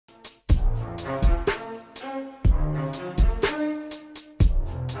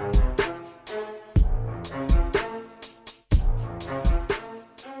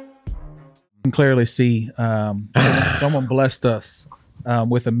can clearly see someone blessed us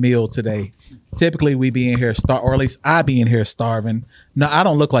with a meal today. Typically, we be in here, or at least I be in here starving. No, I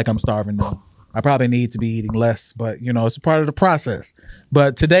don't look like I'm starving though. I probably need to be eating less, but you know, it's a part of the process.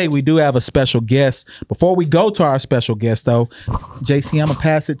 But today we do have a special guest. Before we go to our special guest though, JC, I'm gonna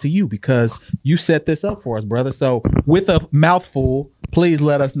pass it to you because you set this up for us, brother. So with a mouthful, please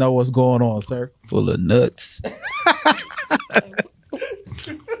let us know what's going on, sir. Full of nuts.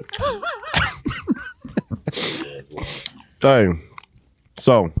 Dang.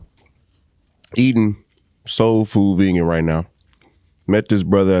 So, eating soul food vegan right now. Met this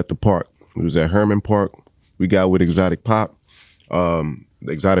brother at the park. It was at Herman Park. We got with Exotic Pop.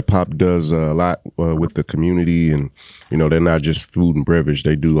 Exotic Pop does a lot with the community, and you know they're not just food and beverage.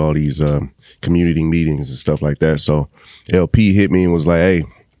 They do all these community meetings and stuff like that. So LP hit me and was like, "Hey,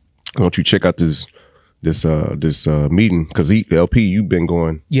 why don't you check out this meeting?" Because LP, you've been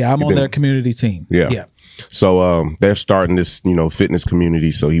going. Yeah, I'm on their community team. Yeah. So they're starting this, you know, fitness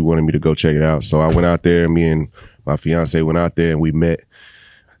community. So he wanted me to go check it out. So I went out there. Me and my fiance went out there, and we met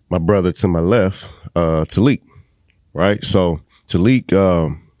my brother to my left, Taliek. Right. So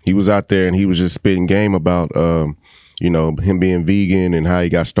Taliek, he was out there and he was just spitting game about, you know, him being vegan and how he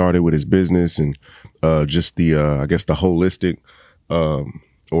got started with his business and just the, I guess, the holistic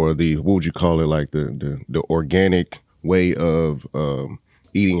or the, what would you call it, like the organic way of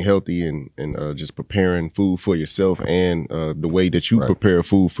eating healthy and just preparing food for yourself and the way that you prepare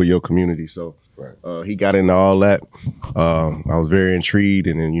food for your community. So he got into all that. I was very intrigued,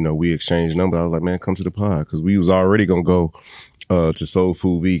 and then, you know, we exchanged numbers. I was like, man, come to the pod, because we was already going to go to Soul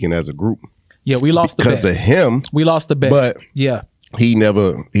Food Vegan as a group. Yeah, we lost the bet. Because of him. We lost the bet. But yeah, we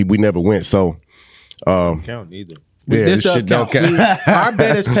never went. So count neither. Yeah, this does count. Our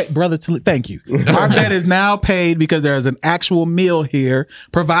bet is paid, brother. Thank you. Our bet is now paid because there is an actual meal here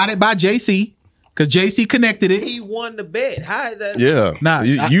provided by JC, because JC connected it. He won the bet. How is that? yeah, Nah,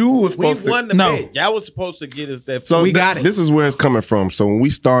 you was supposed We won the No. bet. Y'all was supposed to get us that. So we got it. This is where it's coming from. So when we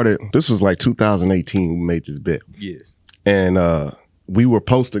started, this was like 2018. We made this bet, Yes. and we were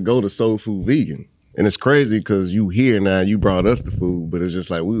supposed to go to Soul Food Vegan. And it's crazy because you here now, you brought us the food, but it's just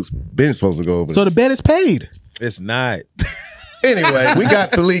like we was been supposed to go over. So the bet is paid. It's not. Anyway, we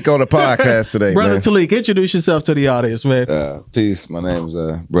got Taliek on the podcast today, Brother man. Taliek, introduce yourself to the audience, man. Peace. My name is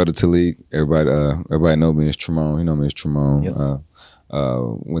Brother Taliek. Everybody know me as Tremont. You know me as Tremont. Yes.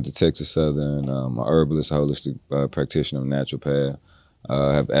 Went to Texas Southern. I'm a herbalist, holistic practitioner, naturopath.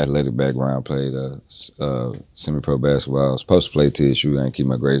 I have athletic background. Played semi-pro basketball. I was supposed to play TSU. I didn't keep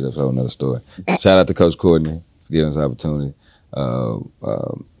my grades up. So another story. Shout out to Coach Courtney for giving us the opportunity.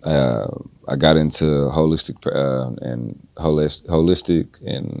 I got into holistic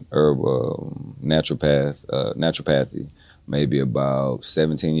and herbal naturopathy maybe about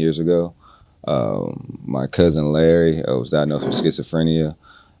 17 years ago. My cousin Larry was diagnosed with schizophrenia.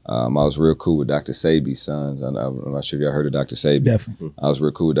 I was real cool with Dr. Sabi's sons. I'm not sure if y'all heard of Dr. Sabi. Definitely. I was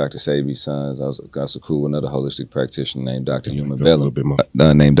real cool with Dr. Sabi's sons. I was also cool with another holistic practitioner named Dr. Yuma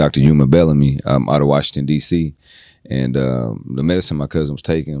Bellamy, out of Washington, D.C. And the medicine my cousin was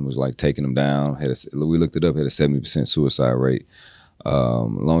taking was like taking him down. We looked it up, had a 70% suicide rate.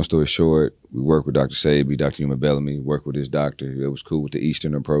 Long story short, we worked with Dr. Sabi, Dr. Yuma Bellamy, worked with his doctor. It was cool with the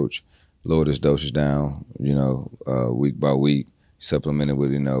Eastern approach, lowered his dosage down, week by week. Supplemented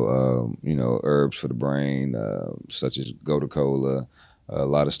with herbs for the brain, such as gotu kola, a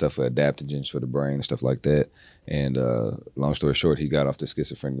lot of stuff for adaptogens for the brain and stuff like that. And long story short, he got off the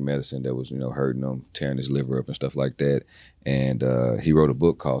schizophrenic medicine that was hurting him, tearing his liver up and stuff like that. And he wrote a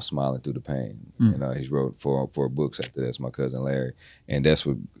book called Smiling Through the Pain. He's wrote four books after that. That's my cousin Larry, and that's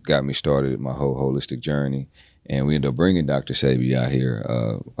what got me started my whole holistic journey. And we ended up bringing Dr. Sabi out here.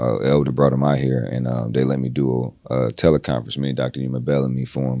 Elder brought him out here, and they let me do a teleconference. Me and Dr. Yuma Bellamy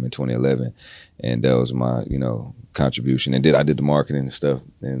formed in 2011, and that was my, contribution. And I did the marketing and stuff,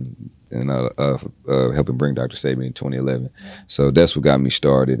 and helping bring Dr. Sabi in 2011. So that's what got me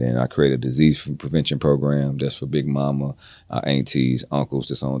started, and I created a disease prevention program that's for big mama, aunties, uncles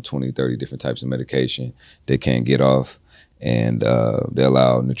that's on 20, 30 different types of medication they can't get off. And they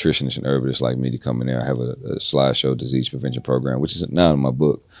allow nutritionists and herbalists like me to come in there. I have a slideshow disease prevention program, which is now in my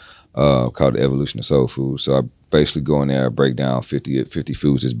book, called The Evolution of Soul Food. So I basically go in there, I break down 50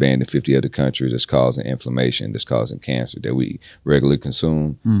 foods that's banned in 50 other countries that's causing inflammation, that's causing cancer, that we regularly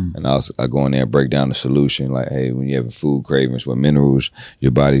consume. And I go in there and break down the solution, like, hey, when you're having food cravings, what minerals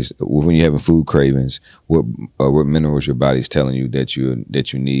your body's, when you're having food cravings, what minerals your body's telling you that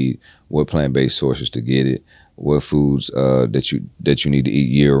you need, what plant-based sources to get it, what foods that you need to eat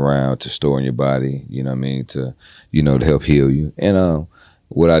year round to store in your body, to help heal you. And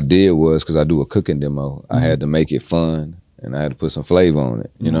what I did was, because I do a cooking demo, I had to make it fun and I had to put some flavor on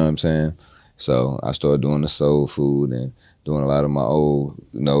it. You know what I'm saying? So I started doing the soul food and doing a lot of my old,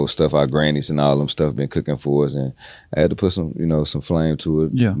 stuff our grannies and all them stuff been cooking for us. And I had to put some, some flame to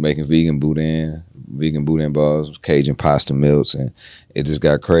it. Yeah. Making vegan boudin balls, Cajun pasta melts, and it just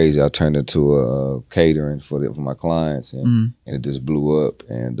got crazy. I turned into a catering for my clients, and it just blew up.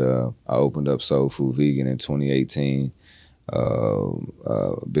 And I opened up Soul Food Vegan in 2018.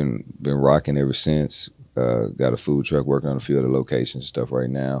 Been rocking ever since. Got a food truck, working on a few other locations and stuff right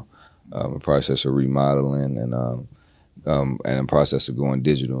now. In process of remodeling and in process of going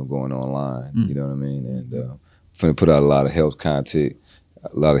digital and going online. You know what I mean? And finna put out a lot of health content.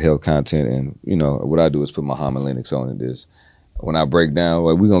 And what I do is put my homilenics on it. When I break down,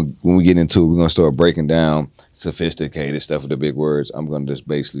 when we get into it, we're gonna start breaking down sophisticated stuff with the big words. I'm gonna just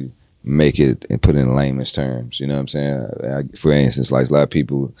basically make it and put it in layman's terms. You know what I'm saying? For instance, like a lot of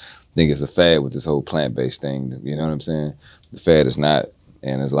people think it's a fad with this whole plant-based thing. You know what I'm saying? The fad is not.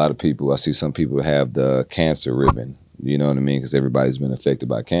 And there's a lot of people, I see some people have the cancer ribbon, you know what I mean? Because everybody's been affected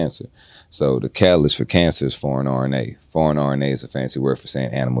by cancer. So the catalyst for cancer is foreign RNA. Foreign RNA is a fancy word for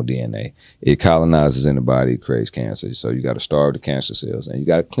saying animal DNA. It colonizes in the body, it creates cancer. So you got to starve the cancer cells and you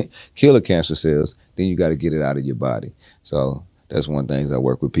got to kill the cancer cells, then you got to get it out of your body. So that's one thing I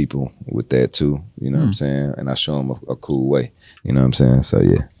work with people with that too, you know what I'm saying? And I show them a cool way, you know what I'm saying? So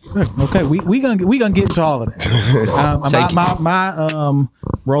yeah. Okay, we gonna get into all of that. My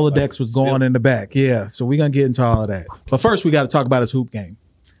Rolodex was going in the back, yeah. So we gonna get into all of that. But first, we got to talk about his hoop game.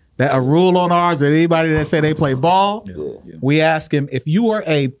 That a rule on ours that anybody that say they play ball, we ask him, if you were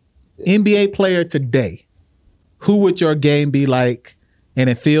a NBA player today, who would your game be like? And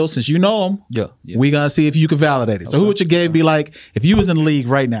it feels, since you know him, we gonna see if you can validate it. So who would your game be like if you was in the league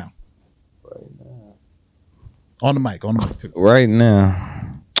right now? On the mic too. Right now,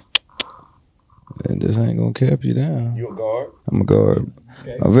 and this ain't gonna cap you down. You a guard? I'm a guard.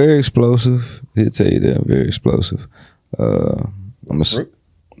 Okay. I'm very explosive. He'll tell you that I'm very explosive. I'm I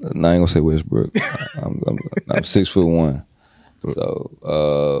ain't gonna say Westbrook. I'm 6'1".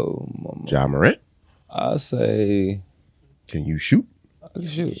 So Ja Morant? I say, can you shoot? I can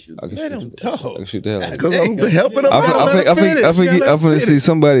shoot. I can shoot the hell out of Because I'm helping him out. I think I'm gonna see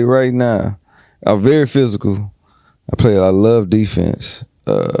somebody right now. I'm very physical. I love defense.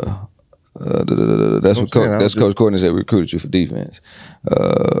 That's what Coach Courtney said. Recruited you for defense.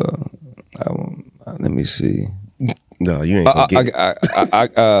 Let me see. No, you ain't gonna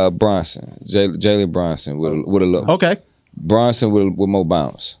get Bronson, Jalen Bronson with a look. Okay. Bronson with more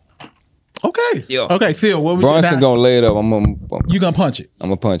bounce. Okay. Yeah. Okay, Phil, what would Bronson gonna lay it up. You gonna punch it? I'm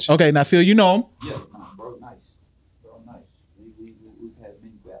gonna punch it. Okay, now Phil, you know him. Yeah, bro, nice. We've had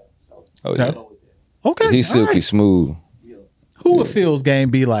many battles. So. Oh yeah. Okay. He's silky smooth. Who would Phil's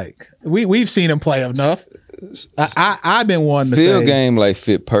game be like? We've seen him play enough. I've been wanting to say Phil game like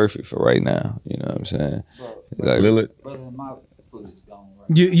fit perfect for right now. You know what I'm saying? like Lillard. Brother, my foot is gone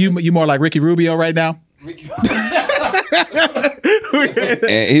right You more like Ricky Rubio right now? And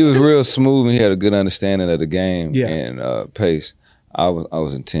he was real smooth and he had a good understanding of the game and pace. I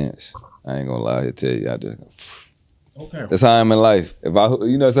was intense. I ain't gonna lie to tell you. Okay. That's how I am in life. If I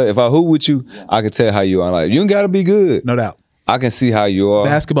hoop with you, I can tell how you are in life. You ain't gotta be good. No doubt. I can see how you are.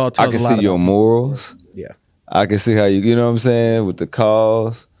 Basketball tells I can a lot see your about morals. Yeah. I can see how you know what I'm saying, with the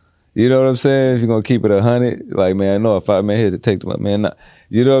calls. You know what I'm saying? If you're gonna keep it 100, like, man, I know if I'm here to take the man,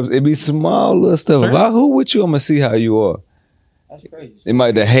 you know what I'm saying? It be small little stuff. If I hoop with you, I'm gonna see how you are. That's crazy. It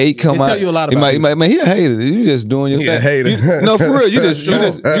might the hate come out. Tell you a lot about man, he a hater. You just doing your thing. A hater. No, for real. You just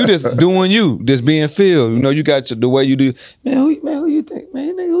doing you. Just being Phil. You know, you got the way you do. Man, who you think?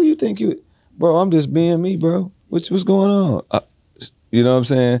 Man, nigga, who you think you? Bro, I'm just being me, bro. What's going on? You know what I'm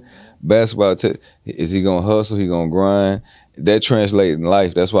saying? Basketball, is he gonna hustle? He gonna grind? That translates in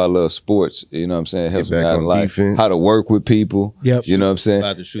life. That's why I love sports. You know what I'm saying? It helps me out in life. Defense. How to work with people. Yep. You know what I'm saying?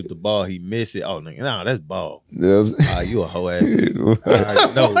 About to shoot the ball, he miss it. Oh, no, that's ball. You know what I'm saying? You a hoe ass.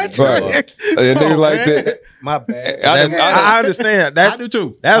 No, right. Niggas like that. My bad. I understand. I do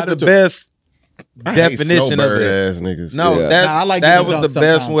too. That's the best definition of it. Ass niggas. No, yeah. that was the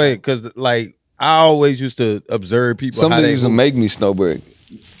best way because, like, I always used to observe people. Some how niggas they used to make me snowbird.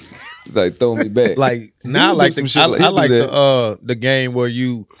 Like throw me back. Like now, I like the game where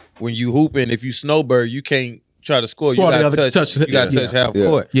when you hooping, if you snowbird, you can't try to score. You gotta touch half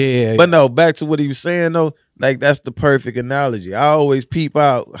court. Yeah. But no, back to what he was saying though. Like that's the perfect analogy. I always peep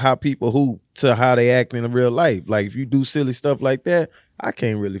out how people hoop to how they act in real life. Like if you do silly stuff like that, I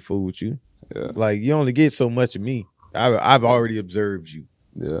can't really fool with you. Yeah. Like you only get so much of me. I've already observed you.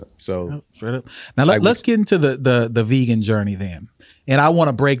 Yeah. So Straight up. Now Like, let's get into the vegan journey then. And I want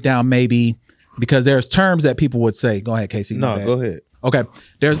to break down maybe because there's terms that people would say. Go ahead, Casey. my no, bad. go ahead. Okay.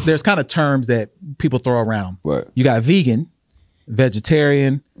 There's kind of terms that people throw around. Right. You got vegan,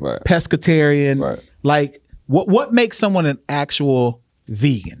 vegetarian, Right. pescatarian. Right. Like what makes someone an actual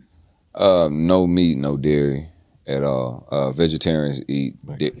vegan? No meat, no dairy at all. Vegetarians eat,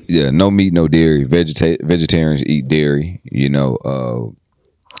 no meat, no dairy. Vegetarians eat dairy.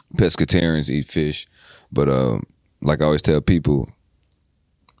 Pescatarians eat fish. But like I always tell people,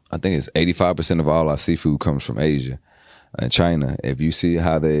 I think it's 85% of all our seafood comes from Asia and China. If you see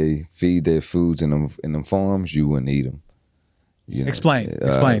how they feed their foods in them farms, you wouldn't eat them. Explain.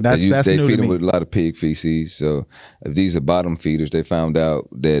 That's they new feed to them me. with a lot of pig feces. So if these are bottom feeders, they found out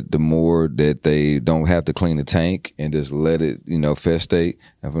that the more that they don't have to clean the tank and just let it, festate.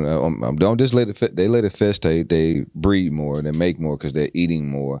 Don't just let it. They let it festate. They breed more. They make more because they're eating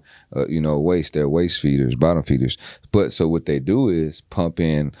more. Waste. They're waste feeders, bottom feeders. But so what they do is pump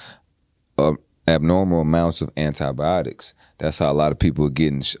in abnormal amounts of antibiotics. That's how a lot of people are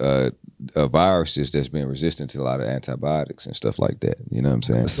getting viruses that's been resistant to a lot of antibiotics and stuff like that. You know what I'm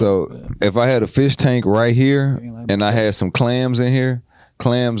saying? So if I had a fish tank right here and I had some clams in here,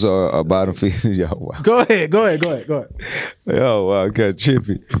 clams are bottom feeders. Yo, wow. Go ahead. Oh wow, got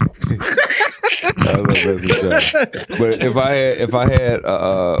chippy. But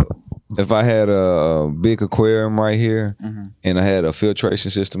if I had a big aquarium right here and I had a filtration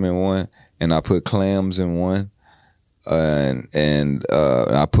system in one and I put clams in one and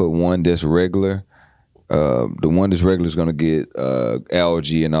I put one that's regular, the one that's regular is going to get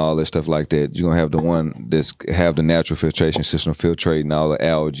algae and all that stuff like that. You're going to have the one that's have the natural filtration system filtrating all the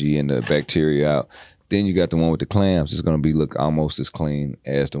algae and the bacteria out. Then you got the one with the clams. It's going to look almost as clean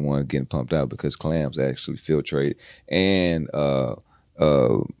as the one getting pumped out because clams actually filtrate. And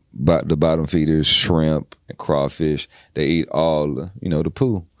but the bottom feeders, shrimp and crawfish, they eat all the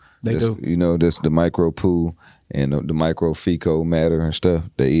poo. They do. That's the micro poo and the micro fecal matter and stuff.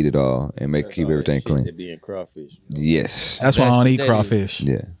 They eat it all and keep everything clean. That be in crawfish. Yes. That's why I don't eat crawfish.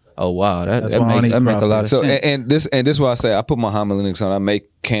 Yeah. Oh wow, That's that why I don't eat make a lot of So sense. and this is why I say I put my homilinics on. I make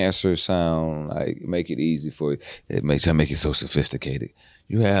cancer sound like make it easy for you. I make it so sophisticated.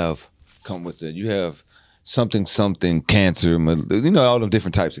 You have something cancer, all the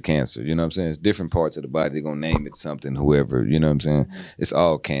different types of cancer. You know what I'm saying? It's different parts of the body. They're gonna name it something, whoever. You know what I'm saying? It's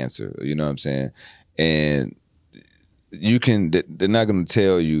all cancer. You know what I'm saying? And they're not gonna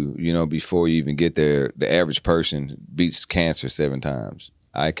tell you, before you even get there. The average person beats cancer 7 times.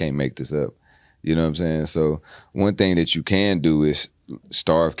 I can't make this up. You know what I'm saying? So one thing that you can do is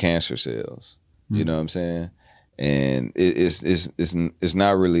starve cancer cells. You know what I'm saying? And it's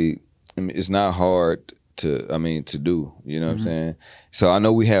not really. It's not hard to do. You know what I'm saying? So I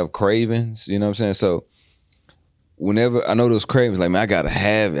know we have cravings. You know what I'm saying? So whenever I know those cravings, like man, I gotta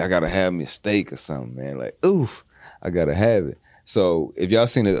have it. I gotta have me a steak or something, man. Like oof, I gotta have it. So if y'all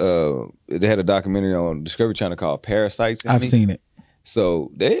seen it, they had a documentary on Discovery Channel called Parasites. I've seen it.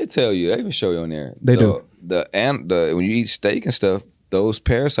 So they tell you, they even show you on there. They do. When you eat steak and stuff, those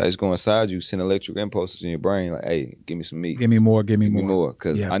parasites go inside you, send electric impulses in your brain, like, hey, give me some meat. Give me more. Give me more,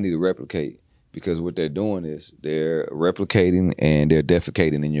 because I need to replicate. Because what they're doing is they're replicating and they're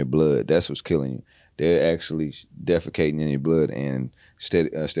defecating in your blood. That's what's killing you. They're actually defecating in your blood and steady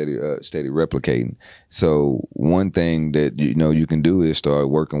replicating. So one thing that you can do is start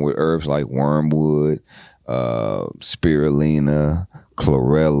working with herbs like wormwood, spirulina,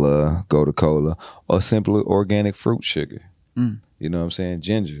 chlorella, gotu kola, or simply organic fruit sugar. You know what I'm saying?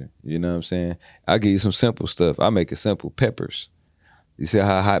 Ginger. You know what I'm saying? I'll give you some simple stuff. I make it simple. Peppers. You see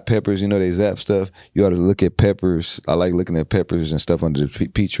how hot peppers, they zap stuff? You ought to look at peppers. I like looking at peppers and stuff under the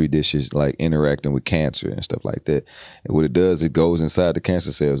petri dishes, like interacting with cancer and stuff like that. And what it does, it goes inside the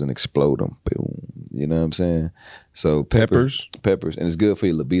cancer cells and explode them. Boom. You know what I'm saying? So peppers. And it's good for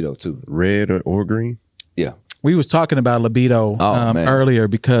your libido too. Red or green? Yeah. We was talking about libido earlier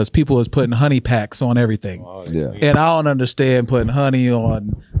because people was putting honey packs on everything. Yeah. And I don't understand putting honey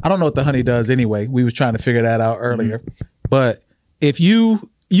on. I don't know what the honey does anyway. We was trying to figure that out earlier. But if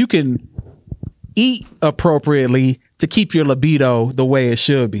you can eat appropriately to keep your libido the way it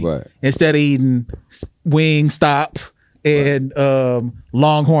should be, right, instead of eating Wingstop and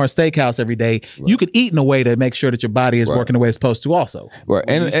Longhorn Steakhouse every day, you could eat in a way to make sure that your body is working the way it's supposed to also. Right.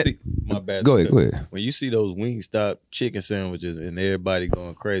 My bad. Go ahead. When you see those Wingstop chicken sandwiches and everybody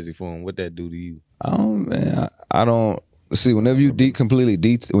going crazy for them, what that do to you? Oh man, I don't see. Whenever you completely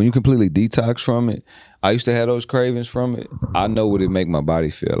detox from it, I used to have those cravings from it. I know what it make my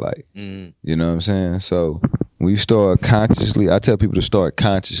body feel like. You know what I'm saying? So when you start consciously, I tell people to start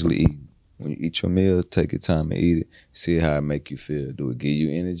consciously eating. When you eat your meal, take your time and eat it. See how it make you feel. Do it give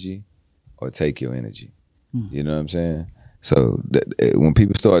you energy or take your energy? You know what I'm saying? So when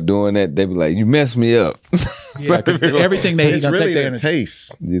people start doing that, they be like, "You messed me up." Yeah, everything they eat It's gonna really take their the energy.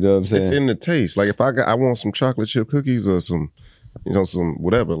 taste. You know what I'm saying? It's in the taste. Like if I want some chocolate chip cookies or some, some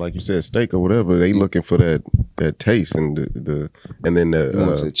whatever, like you said, steak or whatever. They looking for that taste and and then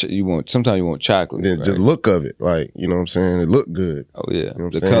sometimes you want chocolate. then Right? the look of it. Like you know what I'm saying. It look good. Oh yeah, You know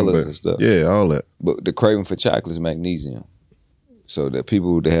what the I'm saying? colors But, and stuff. Yeah, all that. But the craving for chocolate is magnesium. So the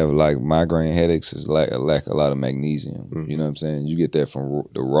people that have like migraine headaches is lack a lot of magnesium. Mm-hmm. You know what I'm saying? You get that from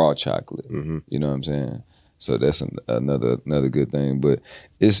the raw chocolate. Mm-hmm. You know what I'm saying? So that's another good thing. But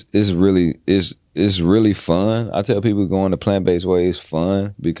it's really fun. I tell people going the plant-based way is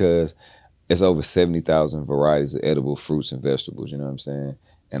fun because it's over 70,000 varieties of edible fruits and vegetables. You know what I'm saying?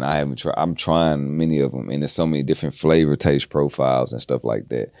 And I haven't tried. I'm trying many of them, and there's so many different flavor, taste profiles, and stuff like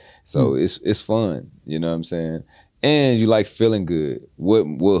that. So it's fun. You know what I'm saying? And you like feeling good. What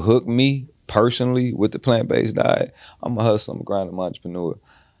hooked me personally with the plant-based diet? I'm a hustler. I'm a grinding entrepreneur.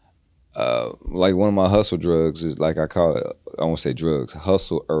 Like one of my hustle drugs is like I call it. I won't say drugs.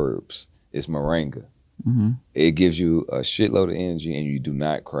 Hustle herbs. It's moringa. Mm-hmm. It gives you a shitload of energy and you do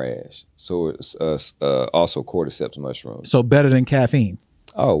not crash. So it's also cordyceps mushrooms. So better than caffeine.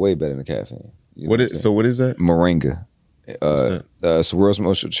 Oh, way better than caffeine. You know What I'm is saying? so? What is that? Moringa. It's the world's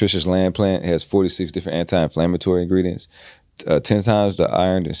most nutritious land plant. It has 46 different anti-inflammatory ingredients. 10 times the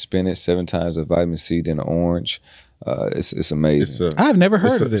iron in spinach, 7 times the vitamin C than the orange. It's amazing. I've never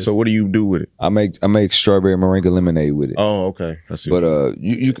heard of this. So what do you do with it? I make strawberry moringa lemonade with it. Oh, okay. I see. But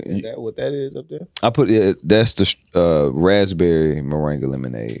you can. Is that what that is up there? I put it. That's the raspberry moringa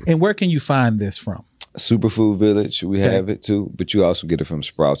lemonade. And where can you find this from? Superfood Village, we Okay. have it too, but you also get it from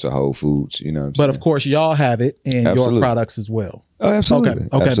Sprouts or Whole Foods. You know what I'm But saying? of course, y'all have it in your Absolutely. products as well. Oh, absolutely. Okay.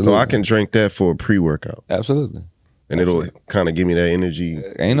 Okay. Absolutely. so I can drink that for a pre-workout, Absolutely. and it'll kind of give me that energy.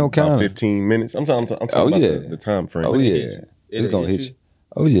 Ain't no about counter. 15 minutes. I'm talking Oh, about yeah. the time frame. Oh yeah, it's gonna hit you.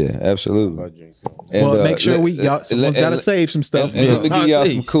 Oh yeah, absolutely. And, Well, make sure someone's got to save some stuff. And let me give y'all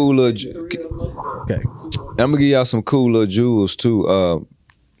some cool little. Okay. I'm gonna give y'all some cool little jewels too.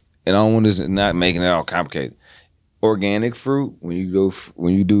 And I don't want this not making it all complicated. Organic fruit. When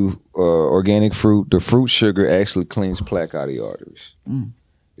you do organic fruit, the fruit sugar actually cleans plaque out of your arteries.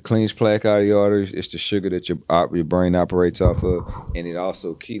 It cleans plaque out of your arteries. It's the sugar that your brain operates off of, and it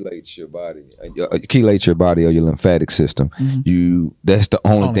also chelates your body or your lymphatic system. That's the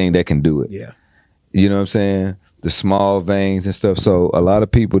only thing that can do it. Yeah. You know what I'm saying? The small veins and stuff. So a lot of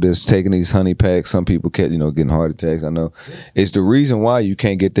people that's taking these honey packs, some people getting heart attacks. I know. It's the reason why you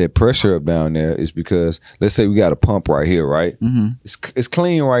can't get that pressure up down there is because let's say we got a pump right here, right? Mm-hmm. It's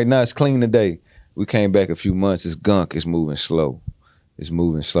clean right now. It's clean today. We came back a few months. It's gunk. It's moving slow. It's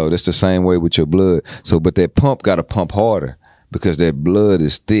moving slow. That's the same way with your blood. So, but that pump got to pump harder because that blood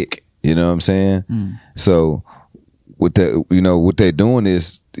is thick. You know what I'm saying? So what they're doing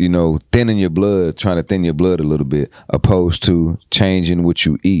is, thinning your blood, trying to thin your blood a little bit, opposed to changing what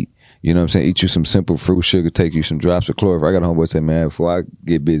you eat. You know what I'm saying? Eat you some simple fruit sugar, take you some drops of chlorophyll. I got a homeboy say, man, before I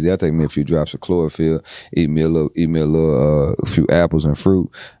get busy, I take me a few drops of chlorophyll, eat me a few apples and fruit,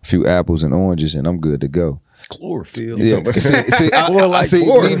 a few apples and oranges, and I'm good to go. Chlorophyll. Yeah,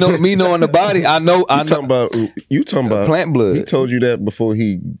 me knowing the body, I know. You talking about plant blood. He told you that before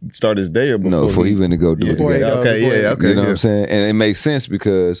he started his day, or before he went to go do it. Before he go, Okay, before he- okay. You know what I'm saying? And it makes sense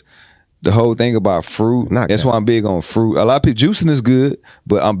because the whole thing about fruit, that's why I'm big on fruit. A lot of people, juicing is good,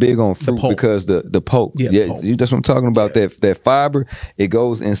 but I'm big on fruit because the pulp. Yeah, pulp. That's what I'm talking about. That fiber, it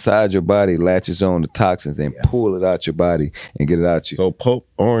goes inside your body, latches on the toxins and pull it out your body and get it out you. So pulp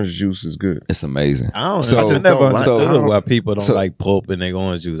orange juice is good. It's amazing. I don't So- know. I just never don't like- understood why people don't so- like pulp and they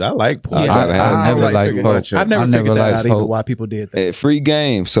orange juice. I like pulp. Yeah. I I never liked too pulp. much. I've never I figured never that liked out either, pulp. why people did that. Free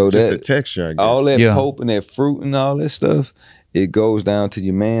game. So Just the that texture, I guess. all that Yeah. pulp and that fruit and all that stuff, it goes down to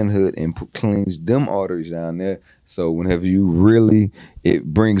your manhood and cleans them arteries down there. So whenever you really, it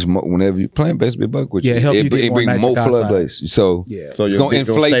brings whenever you plant-based be buck with Yeah, you, help you it get more brings more nitric flood oxide. base. So Yeah. So it's your gonna dick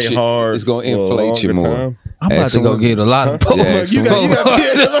inflate stay you. hard. It's gonna for a inflate you longer more. time? I'm about to go get a lot of pulp. Yeah, You got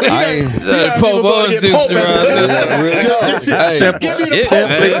I ain't pulp orange juice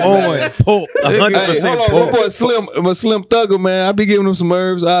Simply orange. Pulp. 100% my pulp. boy Slim, my Slim Thugger, man. I be giving him some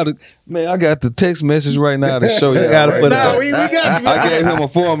herbs. I got the text message right now to show you. Gotta put it Nah, up. we got you. I gave him a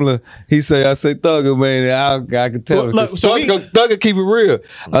formula. He said, I say Thugger, man. I can tell him. Look, so Thugger keep it real.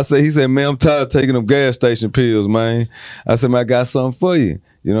 He said, man, I'm tired of taking them gas station pills, man. I said, man, I got something for you.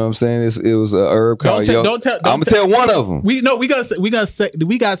 You know what I'm saying? It was a herb called I'm gonna tell one of them. We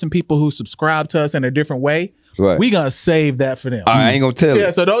got some people who subscribe to us in a different way. Right. We gonna save that for them. I ain't gonna tell him.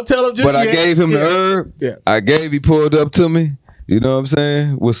 Yeah, so don't tell him just But yet. I gave him the herb. Yeah. He pulled up to me. You know what I'm saying?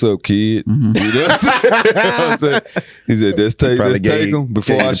 What's up, kid? You know what I'm saying? He said, let's take him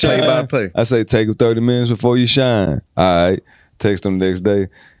before I shine. I say, take him 30 minutes before you shine. All right. Text him next day.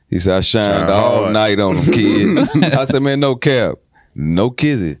 He said, I shined all night on him, kid. I said, man, no cap. No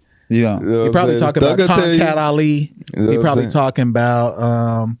kizzy. Yeah. You know You're probably talking about Tonkat Ali. You know You're what probably I'm saying? talking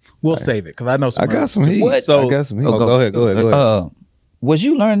about we'll save it because I know some. I got some heat. What? I got some heat. Oh, go ahead. Was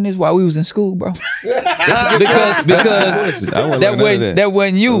you learning this while we was in school, bro? because that wasn't you. That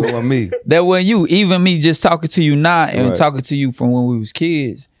wasn't me. That wasn't you. Even me just talking to you now and Right. talking to you from when we was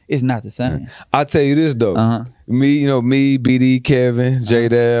kids, it's not the same. I'll tell you this though. Me, BD, Kevin, J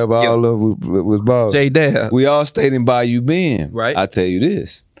Dab, all of was balls. J Dab. We all stayed in Bayou Bend. Right. I tell you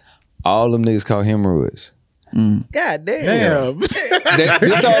this. All them niggas called hemorrhoids. God damn.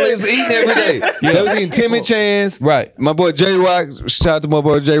 That's all they was eating every day. They was eating Timmy Chans. Right. My boy J Rock, shout out to my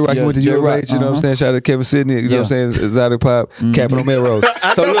boy J Rock. He Yeah, went to J-Rock, UH, you know what I'm saying? Shout out to Kevin Sidney, you know what I'm saying? Exotic Pop, Capital Melrose.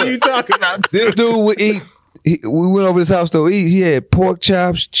 So What look, are you talking about? this dude would eat. We went over to his house though. He had pork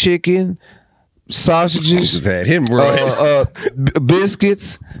chops, chicken, sausages, Just had him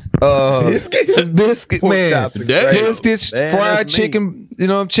biscuits, biscuit man, chops are great. biscuits, Man, fried that's chicken.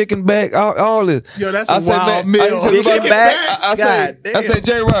 Chicken back, all this. Yo, that's I a said, wild man, meal. I said, Chicken back? I said, God I said,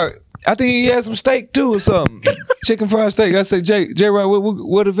 J Rock. I think he had some steak too or something. Chicken fried steak. I said, J Rock,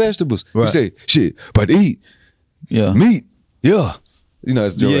 what are the vegetables? Right. You say, shit, but to eat Yeah. meat. Yeah.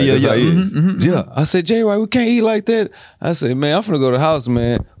 That's J Rock. Yeah, That's yeah, how he yeah. is. Yeah. I said, J Rock, we can't eat like that. I said, man, I'm finna go to the house,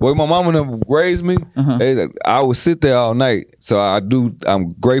 man. Well, my mama never raised me. I would sit there all night. So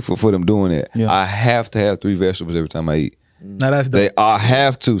I'm grateful for them doing that. Yeah. I have to have 3 vegetables every time I eat. Now that's the I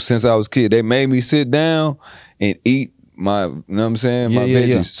have to since I was a kid. They made me sit down and eat my, you know what I'm saying, my Yeah, veggies.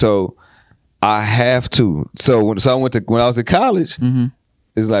 yeah. So I have to. So when I was in college,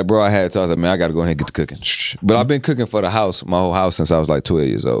 it's like, bro, I had to. I was like, man, I got to go ahead and get to cooking. But I've been cooking for the house, my whole house, since I was like 12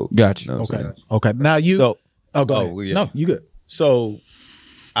 years old. Gotcha. You know what I'm saying? okay. Now you. So, go oh, ahead. yeah. No, you good. So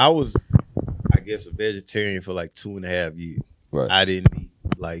I was, I guess, a vegetarian for like 2.5 years. Right. I didn't eat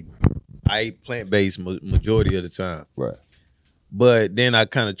I ate plant-based majority of the time. Right. But then I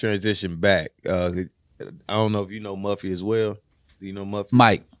kind of transitioned back. I don't know if you know Muffy as well. Do you know Muffy?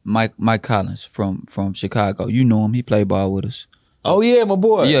 Mike Collins from Chicago. You know him. He played ball with us. Oh yeah, my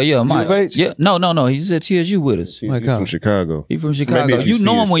boy. Yeah, Mike. UFH? Yeah, no. He's at TSU with us. He's from Chicago. He from Chicago. Maybe if you You see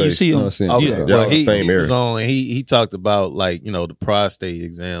know him his when you face. see him. You know what I'm saying? Okay. Yeah. Y'all Well, the he same was area. on. He talked about the prostate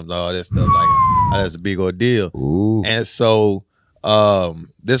exams, all that stuff. Like how that's a big ordeal. Ooh. And so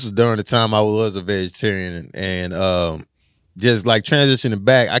this was during the time I was a vegetarian, and just like transitioning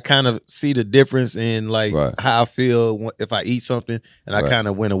back, I kind of see the difference in like Right. how I feel if I eat something, and I Right. kind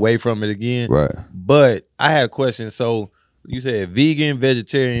of went away from it again. Right. But I had a question. So you said vegan,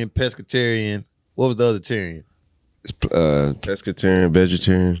 vegetarian, pescatarian. What was the other tarian? It's, Pescatarian,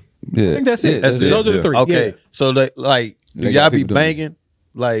 vegetarian. yeah. I think that's it. That's it. Those are the three. Okay, Yeah. so do They y'all got be people doing it. banging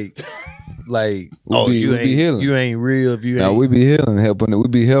like We you be healing. ain't real if you Now ain't. we be healing, helping. We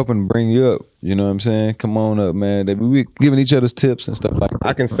be helping bring you up. You know what I'm saying? Come on up, man. We giving each other's tips and stuff like that.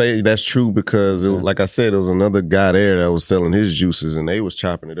 I can say that's true because, like I said, there was another guy there that was selling his juices, and they was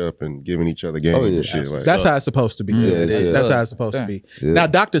chopping it up and giving each other game Oh, yeah. and shit. Like, That's how it's supposed to be. Yeah. That's how it's supposed to be. Yeah. Now,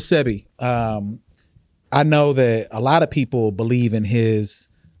 Dr. Sebi, I know that a lot of people believe in his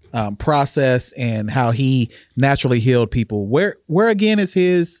process and how he naturally healed people. Where again is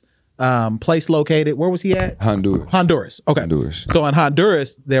his place located? Where was he at? Honduras. Okay. Honduras. So in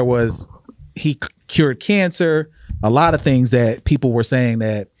Honduras, he cured cancer, a lot of things that people were saying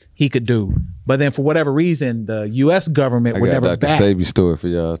that he could do. But then for whatever reason, the U.S. government I would got never Dr. back. Sabi story for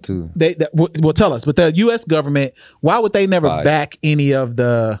y'all too. They will tell us, but the U.S. government, why would they never Fire. back any of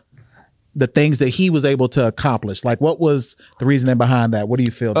the things that he was able to accomplish? Like, what was the reasoning behind that? What do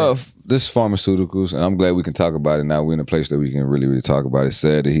you feel? This pharmaceuticals, and I'm glad we can talk about it now. We're in a place that we can really, really talk about it. It's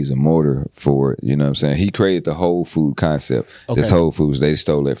sad that he's a martyr for it. You know what I'm saying? He created the whole food concept. Okay. This Whole Foods, they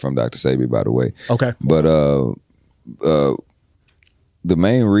stole it from Dr. Sabi, by the way. Okay. But the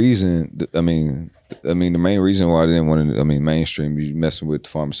main reason, the main reason why I didn't want to, mainstream, you messing with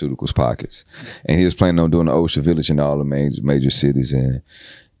pharmaceuticals pockets. And he was planning on doing the Ocean Village in all the major cities, and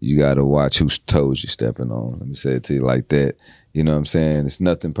you got to watch whose toes you're stepping on. Let me say it to you like that. You know what I'm saying? It's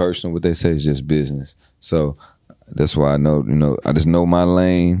nothing personal. What they say is just business. So that's why I know, I just know my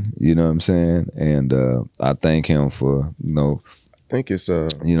lane, you know what I'm saying? And I thank him for, think it's You know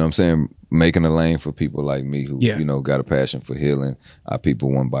what I'm saying? Making a lane for people like me who, Yeah. you know, got a passion for healing our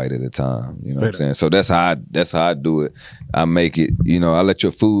people one bite at a time. You know what I'm saying? So that's how I do it. I make it, you know, I let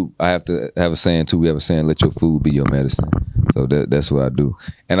your food, I have to have a saying too. We have a saying, let your food be your medicine. So that's what I do.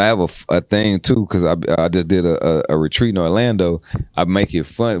 And I have a thing too, because I just did a retreat in Orlando. I make it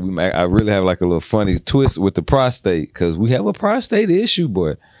fun. I really have like a little funny twist with the prostate, because we have a prostate issue,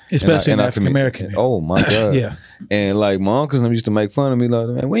 boy. Especially in our African American. community. Oh my God. Yeah. And like my uncles and them used to make fun of me, like,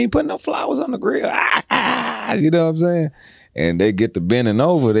 man, we ain't putting no flowers on the grill. You know what I'm saying? And they get to bending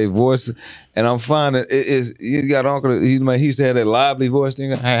over, they voice, and I'm finding it is, you got uncle, he used to have that lively voice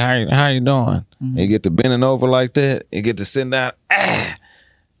thing. Hey, how you doing? Mm-hmm. And you get to bending over like that, and get to sitting down.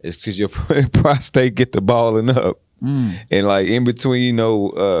 It's because your prostate get to balling up. And like in between, you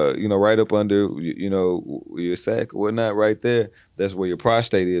know, right up under, you know, your sack or whatnot, right there. That's where your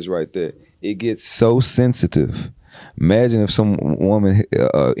prostate is, right there. It gets so sensitive. Imagine if some woman,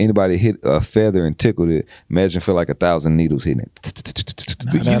 anybody hit a feather and tickled it. Imagine feel like 1,000 needles hitting it.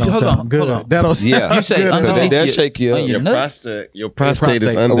 That don't hold sound on, good. hold on. That don't Yeah. sound You say good. underneath So they'll your- shake you on up. your nut? your prostate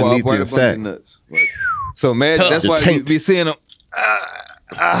is prostate. underneath Right your up sack. under your nuts. Right. So imagine that's Your why you taint. be seeing them,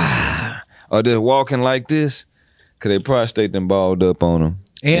 or they're walking like this, because they prostate them balled up on them.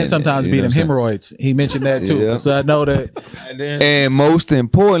 And sometimes you be know them what I'm saying? hemorrhoids. He mentioned that too. Yeah. So I know that. And most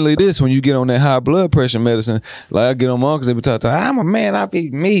importantly, this, when you get on that high blood pressure medicine, like I get on my uncles, they be talking, I'm a man, I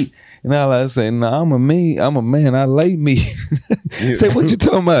eat meat. And I say, no, I'm a man, I lay meat. Say, what you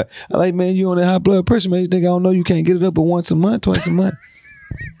talking about? I like, man, you on that high blood pressure, man. You think I don't know you can't get it up but once a month, twice a month?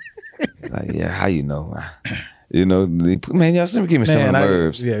 Like, yeah, how you know? You know, man, y'all give me some of Man, the I-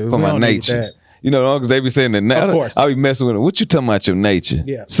 herbs yeah, we for my don't need nature. that. You know, the uncles, they be saying that now. Of course. I be messing with them. What you talking about your nature?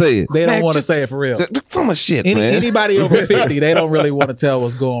 Yeah. Say it. They don't Man, want to just- say it for real. From a shit, man. Anybody over 50, they don't really want to tell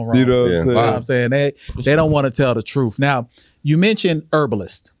what's going wrong. You know what Yeah. I'm You know saying? what I'm saying? They don't want to tell the truth. Now, you mentioned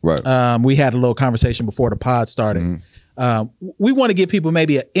Herbalist. Right. We had a little conversation before the pod started. We want to give people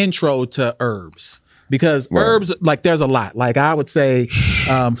maybe an intro to herbs, because Right. herbs, like there's a lot. Like I would say,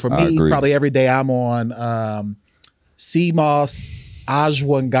 for I me, agree. probably every day I'm on sea moss,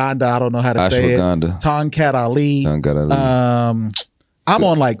 ashwagandha. I don't know how to say it. Ashwagandha. Tonkat Ali. Tonkat Ali. I'm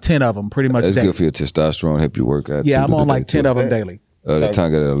on like 10 of them pretty much That's daily. good for your testosterone, help you work out. Yeah, too, I'm on today, like 10 too. of them daily. The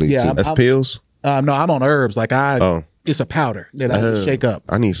tongue got elite Yeah, too. I'm- That's pills. No, I'm on herbs. Like Oh. it's a powder that I just shake up.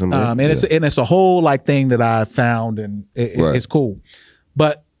 I need some. of that. And it's a whole like thing that I found, and Right. it's cool.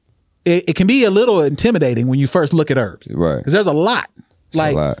 But it can be a little intimidating when you first look at herbs, Right. Because there's a lot.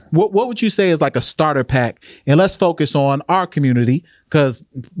 Like, a lot. what would you say is like a starter pack? And let's focus on our community, because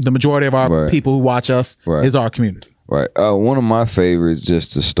the majority of our Right. people who watch us Right. is our community. Right. One of my favorites,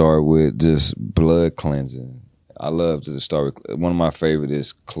 just to start with, just blood cleansing. I love to start with. One of my favorite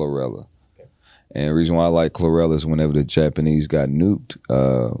is chlorella. And the reason why I like chlorella is whenever the Japanese got nuked,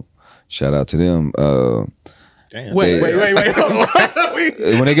 shout out to them. Damn. Wait.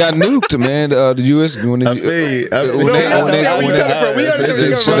 When they got nuked, man, the U.S. When they, I feel you. I feel when you. they- No, when they- no, when we they- coming from. We understand where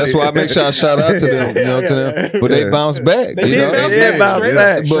you're so coming that's from. why I make sure I shout out to them. You know, to them. But they bounced back. They you did know? bounce Yeah, back. bounce Straight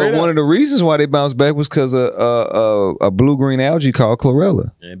back. up. But Straight one up. of the reasons why they bounced back was because of a blue green algae called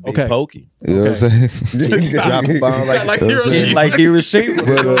chlorella. And be Okay. pokey. You know what I'm saying? Drop a bomb like Hiroshima. like Hiroshima.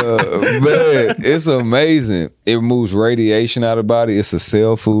 But man, it's amazing. It removes radiation out of the body. It's a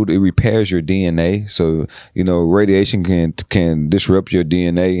cell food. It repairs your DNA. So you know, radiation can disrupt your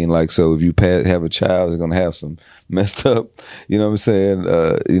DNA, and like so, if you have a child, they're gonna have some messed up. You know what I'm saying?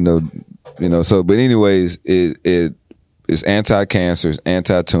 You know. So, but anyways, it's anti-cancer, it's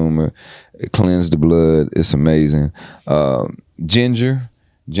anti-tumor. It cleanses the blood. It's amazing. Ginger,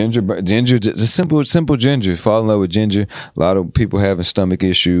 just simple ginger. Fall in love with ginger. A lot of people having stomach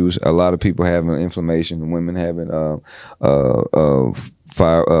issues. A lot of people having inflammation. Women having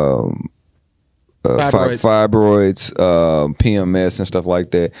fibroids, PMS, and stuff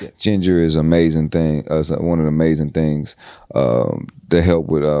like that. Yeah. Ginger is amazing thing. One of the amazing things to help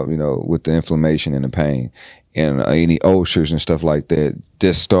with with the inflammation and the pain. And any ulcers and stuff like that.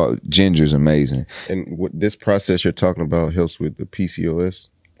 Ginger is amazing. And what this process you're talking about helps with the PCOS.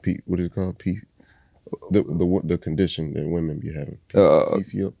 What is it called? The condition that women be having.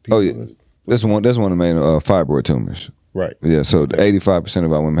 PCOS. Oh yeah, that's one of the main fibroid tumors. Right. Yeah. So 85%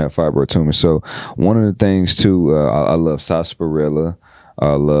 of our women have fibroid tumors. So one of the things too, I love sarsaparilla.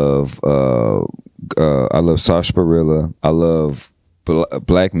 I love sarsaparilla. I love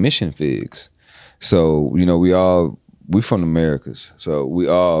black mission figs. So you know we from the Americas. So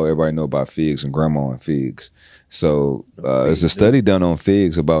everybody know about figs and grandma and figs. So there's a study done on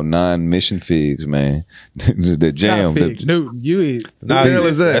figs about 9 mission figs, man. The jam. Not fig Newton. You eat. Nah, the hell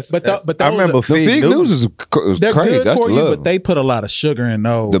is that? I remember The fig news was They're crazy. good I used for to you, love but them. they put a lot of sugar in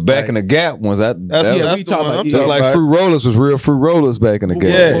those. The back in the gap ones. That's we the talking one about- I'm yeah. Just talking like about. fruit rollers was real fruit rollers back in the gap.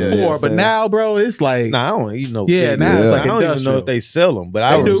 Yeah, before, but now, bro, it's like Nah, I don't eat no. Yeah, fig now it's Newtons. like I don't even know industrial. if they sell them, but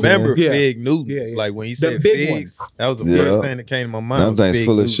They I do. remember Yeah. Fig Newtons. Yeah, yeah. Like when you The said big figs, ones. that was the Yeah. first thing that came to my mind. Them was things Fig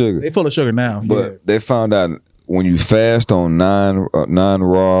full of Newtons. sugar. they full of sugar now. But they found out when you fast on nine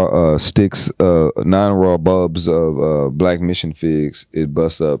raw sticks, 9 raw bulbs of black mission figs, it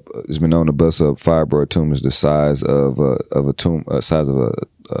busts up. It's been known to bust up fibroid tumors the size of a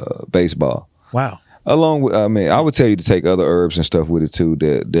baseball. Wow. Along with, I mean, I would tell you to take other herbs and stuff with it too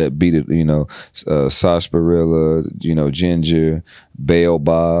that beat it. You know, sarsaparilla, you know, ginger,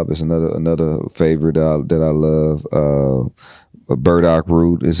 baobab is another favorite that I love. Burdock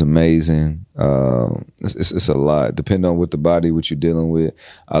root is amazing. It's a lot. Depending on what you're dealing with.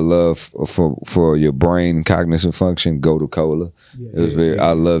 I love for your brain cognitive function. Go to cola.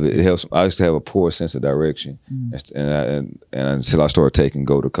 I love it. It helps. I used to have a poor sense of direction, and until I started taking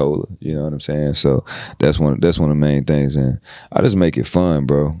go to cola. You know what I'm saying? So that's one of the main things, and I just make it fun,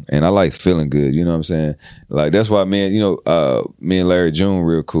 bro. And I like feeling good. You know what I'm saying? Like that's why me and Larry June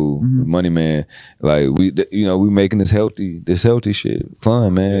real cool. Money Man. Like we making this healthy shit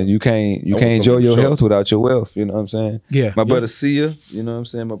fun, man. You can't enjoy your health without your wealth. You know what I'm saying? Yeah. My brother Sia, you know what I'm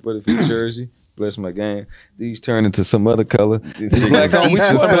saying? My brother from Jersey. Bless my game. These turn into some other color. Black on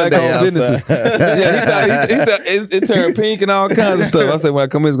businesses. Yeah, he thought it turned pink and all kinds of stuff. I said when I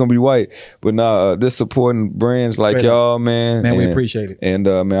come in, it's gonna be white. But nah, this supporting brands like y'all, man. Man, we appreciate it. And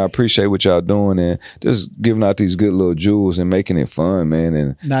man, I appreciate what y'all doing and just giving out these good little jewels and making it fun, man.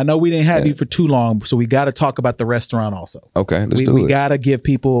 And Now I know we didn't have you for too long, so we got to talk about the restaurant also. okay, let's do We it. got to give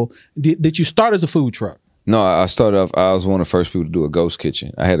people. Did you start as a food truck? No, I started off. I was one of the first people to do a ghost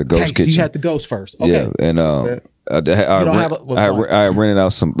kitchen. I had a ghost kitchen. You had the ghost first. Okay. Yeah, and I rented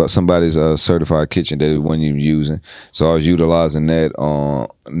out somebody's certified kitchen that they weren't even using, so I was utilizing that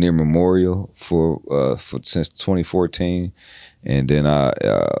near Memorial for since 2014, and then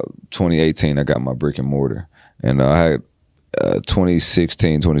 2018 I got my brick and mortar, and I had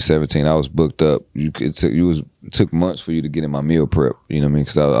 2016, 2017 I was booked up. It took months for you to get in my meal prep. You know what I mean?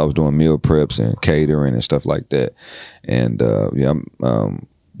 Because I was doing meal preps and catering and stuff like that, and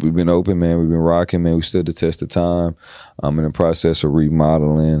we've been open, man. We've been rocking, man. We stood the test of time. I'm in the process of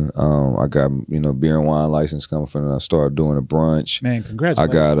remodeling. I got, beer and wine license coming from. I started doing a brunch. Man,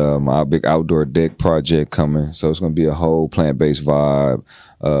 congratulations. I got my big outdoor deck project coming. So it's going to be a whole plant-based vibe.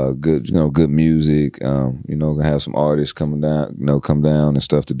 Good music. Gonna have some artists come down and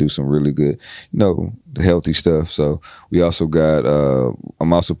stuff to do some really good, healthy stuff. So we also got,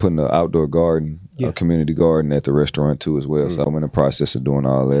 I'm also putting an outdoor garden, a community garden at the restaurant too as well. So I'm in the process of doing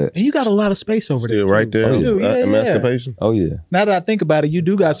all that. And you got a lot of space over there. Still right there. You do, Emancipation. Oh yeah. Now that I think about it, you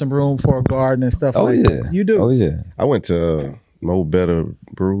do got some room for a garden and stuff Oh like yeah. that. You do. Oh yeah. I went to Mo Better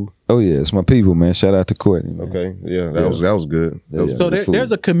Brew. Oh yeah. It's my people, man. Shout out to Courtney. Man. Okay, yeah, that was good. That was So Good food.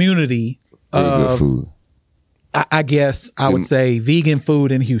 there's a community Really good of, food. I guess I would say, vegan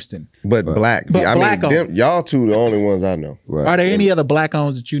food in Houston. But black. But I black mean, owned. y'all two the only ones I know. Right. Are there any other black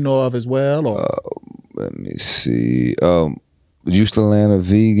owns that you know of as well? Or Let me see. Used to Atlanta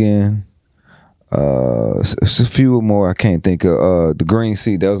vegan. It's a few more I can't think of. The Green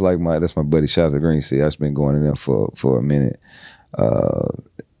Sea, that's my buddy. Shout out to Green Sea. I've been going to them for a minute.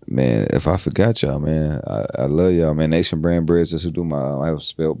 Man, if I forgot y'all, man, I love y'all, man. Nation Brand Breads, that's who do I have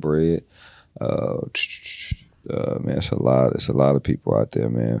spelt bread. Man, it's a lot of people out there,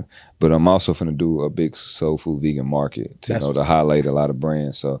 man. But I'm also finna do a big soul food vegan market to highlight a lot of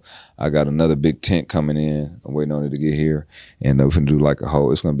brands. So I got another big tent coming in. I'm waiting on it to get here, and we're finna do like a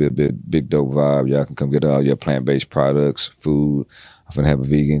whole. It's gonna be a big dope vibe. Y'all can come get all your plant-based products, food. I'm finna have a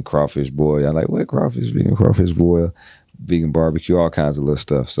vegan crawfish boil. I'm like, what crawfish? Vegan crawfish boil, vegan barbecue, all kinds of little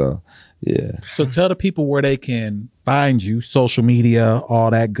stuff. So yeah. so tell the people where they can find you, social media, all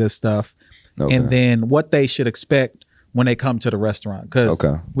that good stuff. Okay. And then what they should expect when they come to the restaurant. Because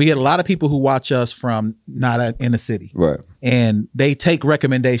we get a lot of people who watch us from not in the city. Right. And they take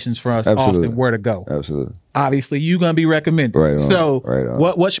recommendations from us often where to go. Absolutely. Obviously, you're going to be recommended. Right on, so right on.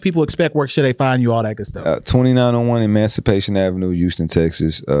 What should people expect? Where should they find you? All that good stuff. 2901 Emancipation Avenue, Houston,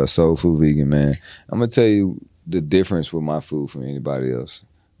 Texas. Soul Food Vegan, man. I'm going to tell you the difference with my food from anybody else.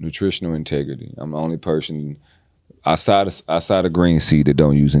 Nutritional integrity. I'm the only person outside of Green Sea that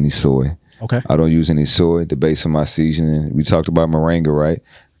don't use any soy. Okay. I don't use any soy. The base of my seasoning. We talked about moringa, right?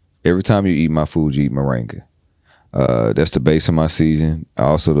 Every time you eat my food, you eat moringa. That's the base of my seasoning.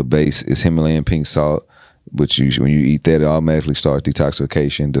 Also, the base is Himalayan pink salt, But when you eat that, it automatically starts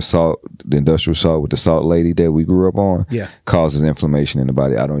detoxification. The salt, the industrial salt with the salt lady that we grew up on, causes inflammation in the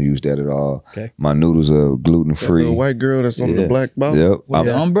body. I don't use that at all. Okay. My noodles are gluten free. The white girl that's on the black bottle. Yep. With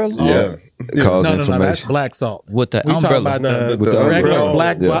the umbrella? Yeah. No, that's black salt. With the We talking umbrella. about with the the regular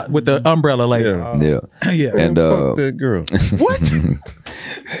umbrella. black with the umbrella lady. Yeah. Yeah. And Fuck that girl. What?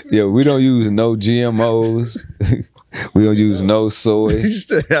 yeah, we don't use no GMOs. We don't use no soy.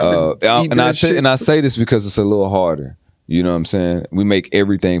 And I say this because it's a little harder. You know what I'm saying? We make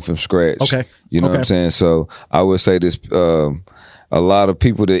everything from scratch. Okay. You know what I'm saying? So I would say this. A lot of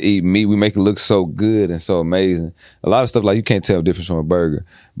people that eat meat, we make it look so good and so amazing. A lot of stuff like you can't tell the difference from a burger.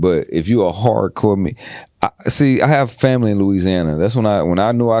 But if you are hardcore meat, I have family in Louisiana. That's when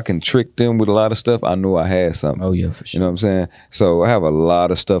I knew I can trick them with a lot of stuff. I knew I had something. Oh yeah, for sure. You know what I'm saying? So I have a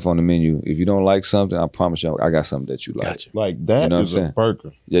lot of stuff on the menu. If you don't like something, I promise you, I got something that you like. Gotcha. Like that You know what is I'm a saying?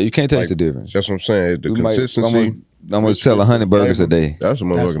 burger. Yeah, you can't taste the difference. That's what I'm saying. The We might- consistency. I'm gonna sell 100 burgers a day. That's a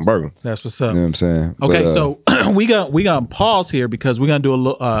motherfucking burger. That's what's You up. know what I'm saying? Okay, But, so we gonna pause here because we're gonna do a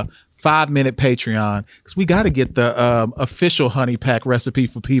little 5-minute Patreon because we got to get the official honey pack recipe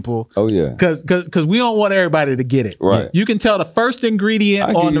for people. oh yeah, Because we don't want everybody to get it. Right. You can tell the first ingredient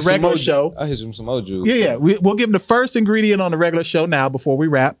I on give the you some regular more- show. I hit you some more juice. Yeah. We'll give them the first ingredient on the regular show now before we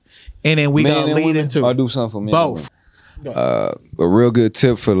wrap, and then we Men gonna and lead women? into I'll do something for me. both. A real good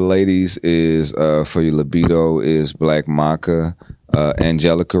tip for the ladies is for your libido is black maca,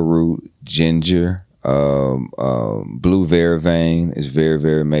 angelica root, ginger, blue vervain is very,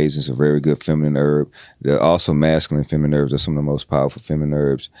 very amazing. It's a very good feminine herb. They're also masculine feminine herbs. They're some of the most powerful feminine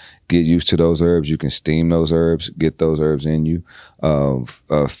herbs. Get used to those herbs. You can steam those herbs. Get those herbs in you.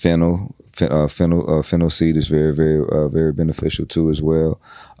 Fennel seed is very, very, very beneficial too as well.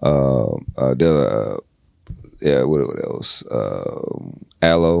 What else?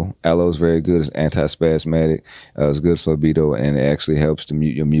 Aloe. Aloe is very good. It's antispasmodic. It's good for libido, and it actually helps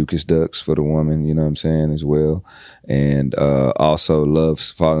your mucus ducts for the woman. You know what I'm saying as well. And also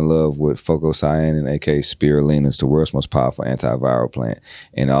fall in love with fococyanin, aka spirulina. It's the world's most powerful antiviral plant,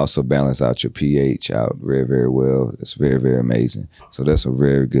 and also balance out your pH out very, very well. It's very, very amazing. So that's a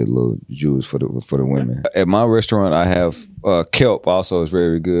very good little juice for the women. At my restaurant, I have kelp. Also, is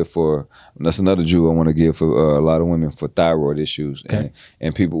very good for. That's another jewel I want to give for a lot of women for thyroid issues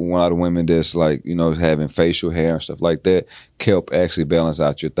and people. A lot of women that's like having facial hair and stuff like that. Kelp actually balance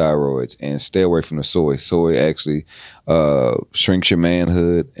out your thyroids and stay away from the soy. Soy actually shrinks your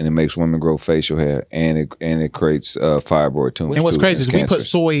manhood and it makes women grow facial hair and it creates fibroid tumors. And what's too, crazy is we put cancerous.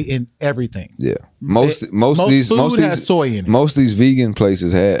 soy in everything. Yeah, most of food these has soy in it. Most of these vegan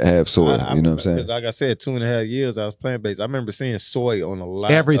places have soy. You know what I'm saying? Because like I said, 2.5 years I was plant based. I remember seeing soy on a lot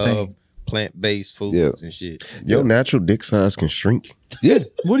Everything. of plant based foods and shit. Your natural dick size can shrink. Yeah.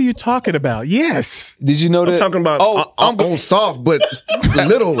 What are you talking about? Yes. Did you know that? I'm talking about on soft, but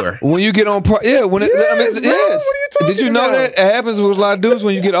littler. When you get on, yes. What are you talking Did you know about? that it happens with a lot of dudes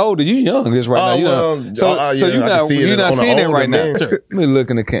when you get older? You young just right now. So you're not seeing that right now. Let me look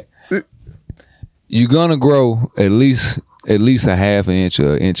in the can. You're gonna grow at least a half an inch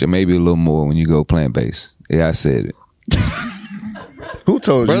or maybe a little more when you go plant based. Yeah, I said it. Who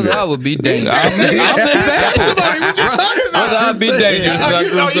told you Brother, that? I would be dangerous. I'm just saying. Brother, I'd be dangerous.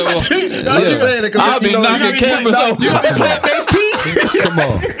 I'll be knocking cameras over. Come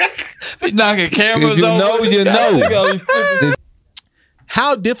on. Be knocking cameras If you know, over. you know.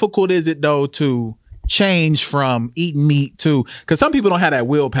 How difficult is it though to change from eating meat to? Because some people don't have that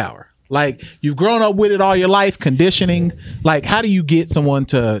willpower. Like you've grown up with it all your life, conditioning. Like, how do you get someone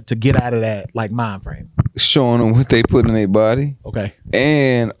to get out of that like mind frame? Showing them what they put in their body. Okay.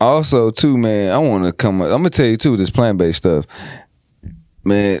 And also too, man, I want to I'm gonna tell you too, this plant-based stuff,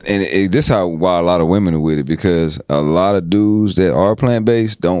 man, and this how why a lot of women are with it, because a lot of dudes that are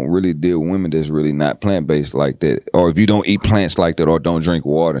plant-based don't really deal with women that's really not plant-based like that, or if you don't eat plants like that or don't drink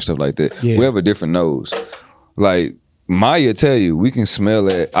water and stuff like that. Yeah. We have a different nose. Like Maya tell you, we can smell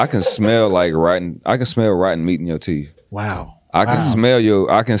it. I can smell rotten meat in your teeth. Wow. I can smell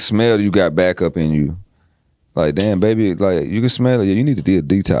you got backup in you. Like, damn, baby, like you can smell it. You need to do a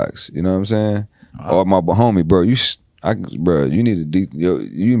detox. You know what I'm saying? Or my homie, bro, you need to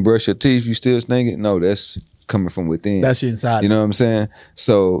you can brush your teeth. You still stinking? No, that's coming from within. That's inside. You know what I'm saying?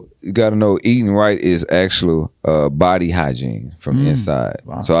 So you got to know eating right is actual body hygiene from inside.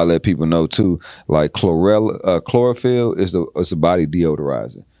 Wow. So I let people know too. Like chlorophyll is a body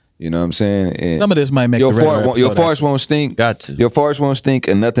deodorizer. You know what I'm saying? And some of this might make your the regular your episode, farts won't stink. Got to. Your farts won't stink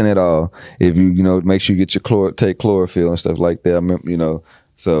and nothing at all if you make sure you get your take chlorophyll and stuff like that. I mean,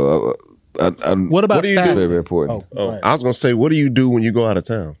 so What about what do you do? fasting? very, very important. Oh, right. I was gonna say, what do you do when you go out of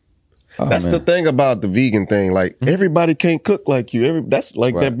town? That's the thing about the vegan thing. Like everybody can't cook like you. That's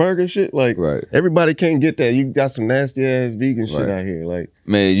like that burger shit. Like everybody can't get that. You got some nasty ass vegan shit out here. Like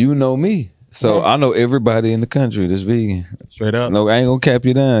man, you know me. So I know everybody in the country that's vegan. Straight up. No, I ain't gonna cap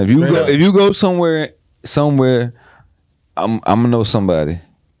you down. If you go somewhere, I'm gonna know somebody,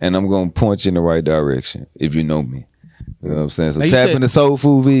 and I'm gonna point you in the right direction if you know me. You know what I'm saying? So tap into Soul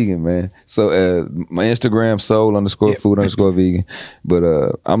Food Vegan, man. So my Instagram soul_food_vegan. But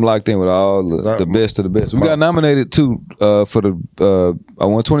I'm locked in with all the best of the best. We got nominated too for the I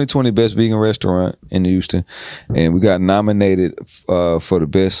won 2020 Best Vegan Restaurant in Houston, and we got nominated for the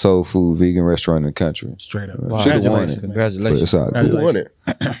best soul food vegan restaurant in the country. Straight up. Wow. Should have won it. Congratulations. who won it?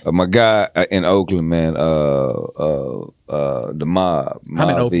 My guy in Oakland, man. The mob. I'm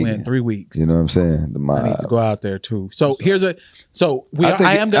in Oakland vegan. 3 weeks. You know what I'm saying? The mob. I need to go out there too. So I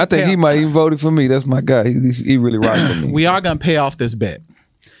think he might even voted for me. That's my guy. He really rocked with me. We are gonna pay off this bet.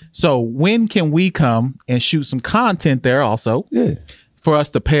 So when can we come and shoot some content there also? Yeah. For us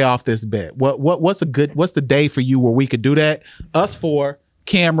to pay off this bet. What's the day for you where we could do that? Us four,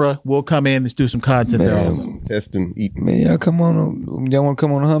 camera, we'll come in and do some content there also. Testing, eating. Man, y'all come on. Y'all want to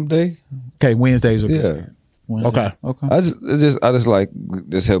come on a hump day? Okay, Wednesdays are Yeah. good. Okay. I just like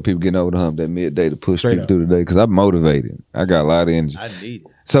help people get over the hump that midday to push Straight people up. through the day because I'm motivated. I got a lot of energy. I need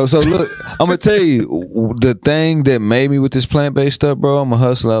it. So look, I'm gonna tell you the thing that made me with this plant based stuff, bro. I'm a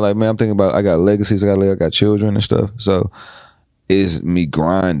hustler. Like man, I'm thinking about I got legacies. I got children and stuff. So it's me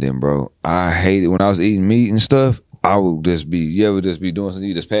grinding, bro. I hate it when I was eating meat and stuff. I would just be doing something.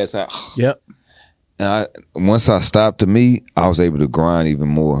 You just pass out. Yep. And once I stopped the meat, I was able to grind even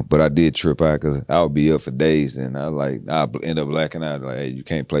more. But I did trip out because I would be up for days, and I end up blacking out. Like, hey, you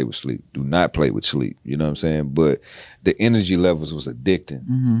can't play with sleep. Do not play with sleep. You know what I'm saying? But the energy levels was addicting.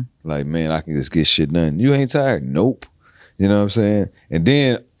 Mm-hmm. Like, man, I can just get shit done. You ain't tired? Nope. You know what I'm saying? And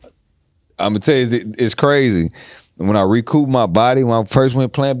then I'm gonna tell you, it's crazy. When I recouped my body, when I first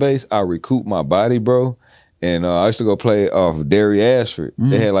went plant based, I recouped my body, bro. And I used to go play off Derry Ashford.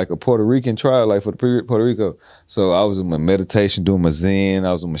 They had like a Puerto Rican trial, like for the Puerto Rico. So I was in my meditation, doing my Zen.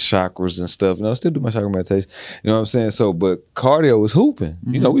 I was in my chakras and stuff. You know, I still do my chakra meditation. You know what I'm saying? So, but cardio was hooping.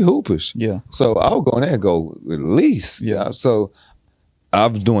 You know, we hoopers. Yeah. So I would go in there and go at least. Yeah. So I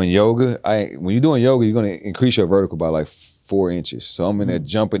was doing yoga. When you're doing yoga, you're going to increase your vertical by like 4 inches. So I'm in there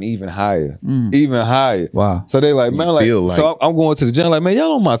jumping even higher. Even higher. Wow. So they like, man, so I'm going to the gym like, man,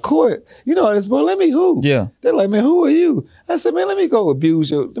 y'all on my court. You know how this, bro, let me hoop. Yeah. They're like, man, who are you? I said, man, let me go abuse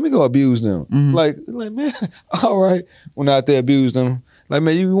them. Like, man, all right. When out there abuse them, like,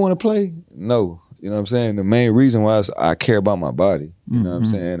 man, you want to play? No. You know what I'm saying? The main reason why is I care about my body. You know what I'm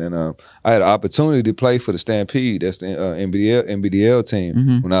saying? And I had an opportunity to play for the Stampede. That's the NBDL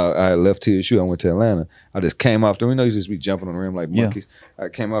team. When I had left TSU, I went to Atlanta. I just came off the rim. You know, you just be jumping on the rim like monkeys. I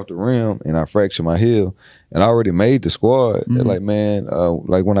came off the rim and I fractured my heel. And I already made the squad. They're like, man,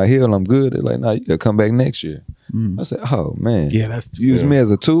 like when I heal, I'm good. They're like, nah, you gotta come back next year. I said, oh man, Yeah, that's use me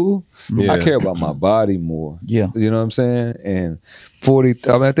as a tool. Yeah. I care about my body more. Yeah. You know what I'm saying? And I think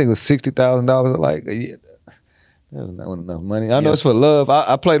it was $60,000 like a year. That was not enough money. I know it's for love.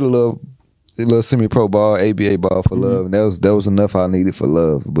 I played a little semi-pro ball, ABA ball for love, and that was enough I needed for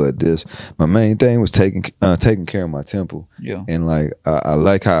love. But my main thing was taking care of my temple. Yeah. And like I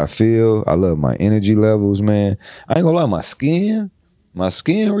like how I feel. I love my energy levels, man. I ain't gonna lie, my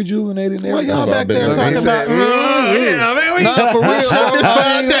skin rejuvenated and everything. y'all back there talking about? Nah, for real. I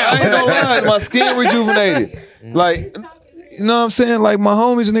ain't gonna lie, my skin rejuvenated. Like, you know what I'm saying? Like my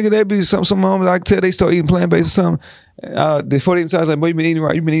homies, nigga, they be some homies I can tell they start eating plant-based or something. Before they even tell us like, boy, you been eating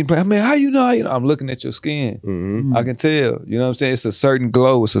right, you been eating plant. I mean, how you know? I'm looking at your skin. I can tell. You know what I'm saying? It's a certain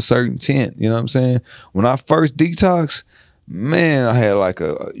glow, it's a certain tint. You know what I'm saying? When I first detox, man, I had like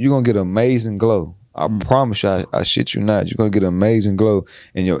you're gonna get an amazing glow. I promise you, I shit you not. You're gonna get an amazing glow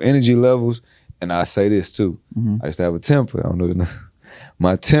in your energy levels. And I say this too. I used to have a temper. I don't know.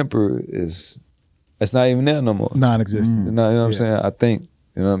 My temper it's not even there no more. non-existent. You know what I'm saying? I think,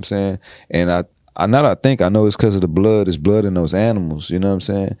 you know what I'm saying? And I know it's because of the blood. It's blood in those animals. You know what I'm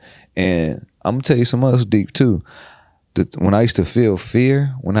saying? And I'm gonna tell you something else deep too. When I used to feel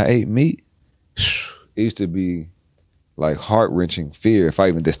fear when I ate meat, it used to be like heart-wrenching fear. If I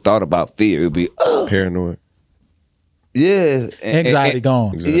even just thought about fear, it would be Paranoid. yeah, Anxiety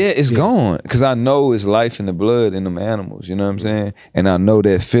gone. Yeah, it's gone because I know it's life in the blood in them animals. You know what I'm saying? And I know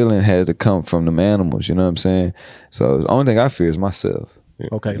that feeling had to come from them animals. You know what I'm saying? So the only thing I fear is myself.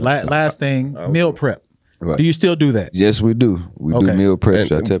 Okay. Last thing, meal prep. Right. Do you still do that? Yes, we do. We do meal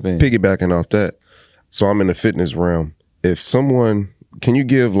prep. And Tap in. piggybacking off that, so I'm in the fitness realm. If someone, can you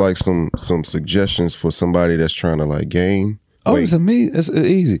give like some suggestions for somebody that's trying to like gain Oh, weight. it's a meat. It's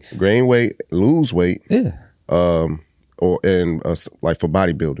easy. Gain weight, lose weight, Yeah. like for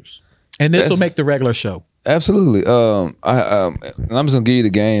bodybuilders. And this will make the regular show. Absolutely. And I'm just gonna give you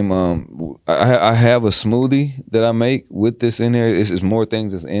the game. I have a smoothie that I make with this in there. It's more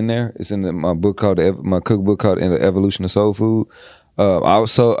things that's in there. It's in my book called my cookbook called The Evolution of Soul Food. I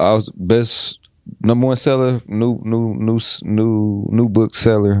was best #1 seller, new book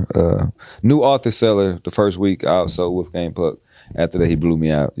seller, new author seller the first week. I outsold Wolfgang Puck. After that, he blew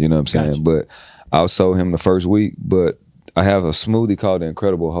me out. You know what I'm saying? Gotcha. But I outsold him the first week. But I have a smoothie called the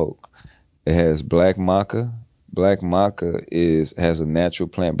Incredible Hulk. It has black maca. Black maca has a natural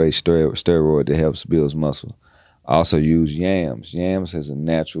plant-based steroid that helps build muscle. I also use yams. Yams has a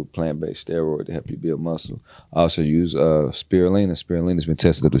natural plant-based steroid to help you build muscle. I also use spirulina. Spirulina has been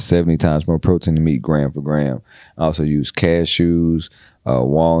tested up to 70 times more protein than meat, gram for gram. I also use cashews,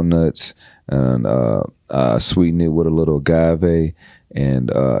 walnuts, and I sweeten it with a little agave.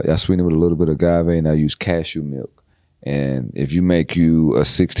 And I sweeten it with a little bit of agave, and I use cashew milk. And if you make you a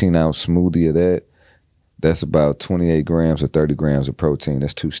 16-ounce smoothie of that, that's about 28 grams or 30 grams of protein.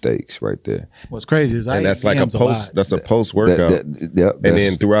 That's 2 steaks right there. What's crazy is And that's like a post. That's a post workout. Yep. And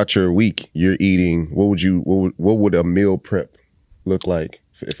then throughout your week, you're eating. What would a meal prep look like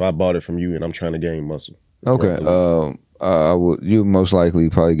if I bought it from you and I'm trying to gain muscle? Okay. You most likely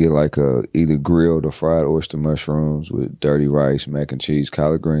probably get like either grilled or fried oyster mushrooms with dirty rice, mac and cheese,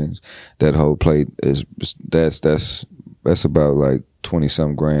 collard greens. That whole plate that's about like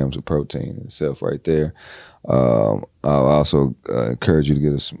 20-some grams of protein itself right there. I'll also encourage you to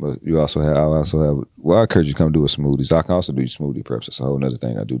get I encourage you to come do a smoothies. I can also do smoothie preps. That's a whole other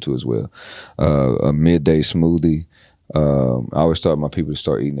thing I do too as well. A midday smoothie. I always start my people to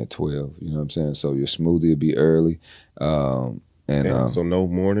start eating at 12. You know what I'm saying? So your smoothie will be early. So no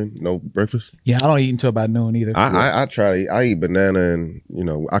morning, no breakfast. Yeah, I don't eat until about noon either. I try. I eat banana and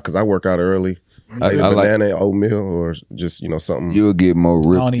because I work out early. I eat I banana, oatmeal, or just something. You'll get more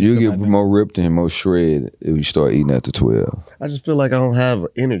ripped. You'll get about more ripped and more shredded if you start eating after 12. I just feel like I don't have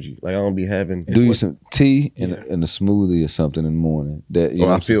energy. Like I don't be having. Do you some tea and a smoothie or something in the morning? That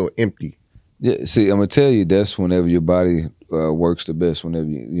I feel empty. Yeah, see, I'm gonna tell you that's whenever your body works the best. Whenever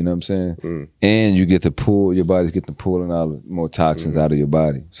you know what I'm saying, and you get to pull your body's getting to pulling out more toxins out of your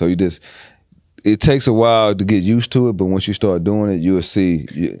body. So it takes a while to get used to it, but once you start doing it, you'll see.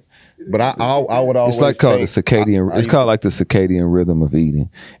 But I would always. It's like called the circadian. It's called like the circadian rhythm of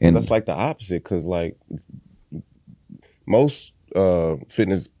eating, and that's like the opposite. Because like most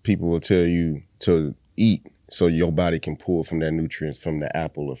fitness people will tell you to eat so your body can pull from that nutrients from the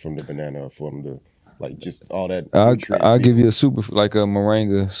apple or from the banana or from the just all that. I'll give you a like a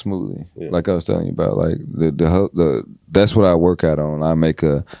moringa smoothie, like I was telling you about. Like the that's what I work out on. I make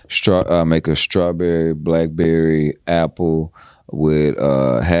a strawberry, blackberry, apple with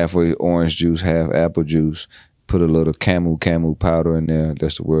halfway orange juice, half apple juice. Put a little camu powder in there.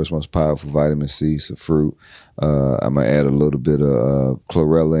 That's the world's most powerful vitamin C. It's a fruit. I might add a little bit of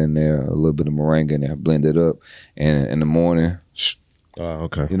chlorella in there, a little bit of moringa in there, blend it up. And in the morning,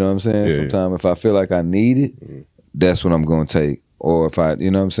 okay. You know what I'm saying? Yeah, sometimes if I feel like I need it, that's what I'm going to take. Or if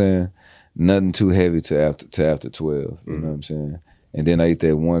you know what I'm saying? Nothing too heavy to after 12. You know what I'm saying? And then I eat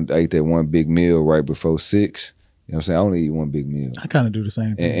that one big meal right before 6. You know what I'm saying? I only eat one big meal. I kind of do the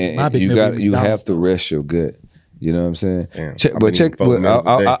same thing. And you have to rest your gut. You know what I'm saying? Damn.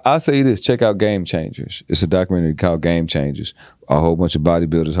 I'll say this: check out Game Changers. It's a documentary called Game Changers. A whole bunch of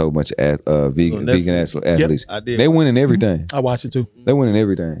bodybuilders, a whole bunch of vegan athletes. Yep, they win in everything. I watched it too. They win in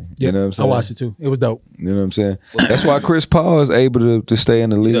everything. You know what I'm saying? I watched it too. It was dope. You know what I'm saying? That's why Chris Paul is able to stay in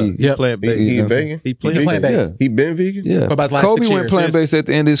the league. Yeah, plant-based. He vegan. He plant-based. Yeah. He been vegan. Yeah. For about the last Kobe 6 went years. plant-based at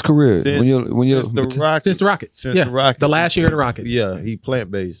the end of his career. Since the Rockets. The Rockets. The last year of the Rockets. Yeah, he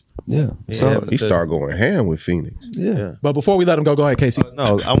plant-based. Yeah. So He started going ham with Phoenix. Yeah. But before we let him go ahead, Casey.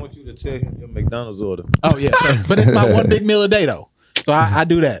 No, I want you to tell him your McDonald's order. Oh yeah, but it's my one big meal a day though. So I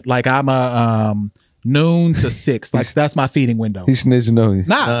do that. Like I'm a noon to 6. Like that's my feeding window. He's snitching on you.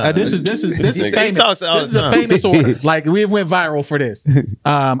 This is famous. He talks all This is the a time. famous order. Like we went viral for this.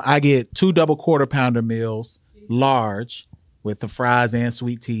 I get 2 double quarter pounder meals, large, with the fries and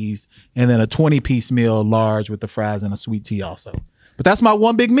sweet teas, and then a 20-piece meal, large, with the fries and a sweet tea also. But that's my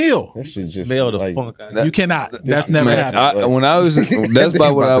one big meal. That shit just Smell the funk out of it. You cannot. That's never happened. That's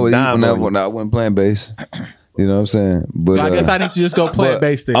about what I would eat When when I went plant-based. You know what I'm saying? But So I guess I need to just go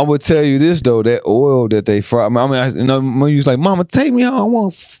plant-based then. I would tell you this though, that oil that they fry. You was like, "Mama, take me home. I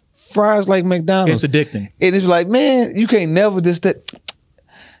want fries like McDonald's." It's addicting. And it's like, man, you can't never just that.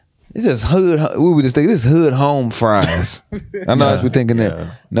 It's just hood. We would just think this hood home fries. I know I was thinking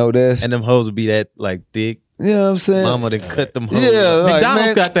that. No, that's And them hoes would be that like thick. You know what I'm saying? Mama done cut them hoes. Yeah, like, McDonald's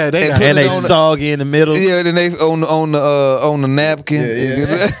man, got that. They and got put And it they on the- soggy in the middle. Yeah, then they on the napkin.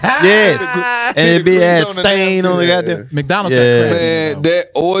 Yes. And it be a stain on the goddamn. McDonald's Yeah. got crack. Man, that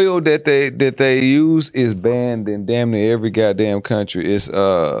oil that they use is banned in damn near every goddamn country. It's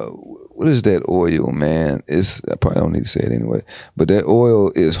what is that oil, man? I probably don't need to say it anyway. But that oil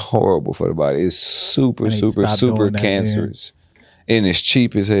is horrible for the body. It's super, I need to super, stop super doing that, cancerous. And it's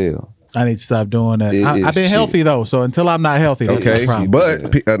cheap as hell. I need to stop doing that. It I've is been cheap. healthy though, so until I'm not healthy, that's Okay, my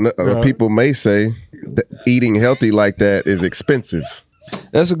problem. but people may say that eating healthy like that is expensive.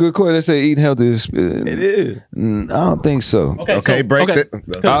 That's a good question. They say eating healthy is. It is. I don't think so. Okay, break that.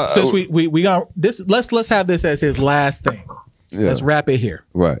 'Cause since we got this, let's have this as his last thing. Yeah. Let's wrap it here.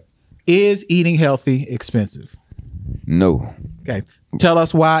 Right. Is eating healthy expensive? No. Okay, tell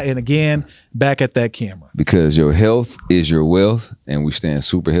us why. And again, back at that camera. Because your health is your wealth, and we stand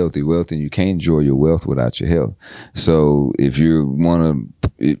super healthy wealth, and you can't enjoy your wealth without your health. So if you want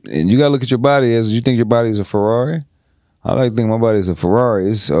to, and you got to look at your body as you think your body is a Ferrari. I like to think my body is a Ferrari.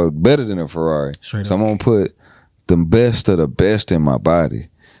 It's better than a Ferrari. Straight So up. I'm going to put the best of the best in my body.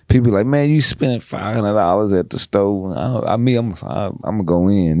 People be like, man, you spent $500 at the store. I'm gonna go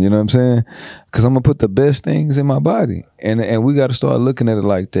in. You know what I'm saying? Because I'm gonna put the best things in my body, and we got to start looking at it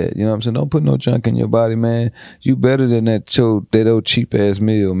like that. You know what I'm saying? Don't put no junk in your body, man. You better than that old cheap ass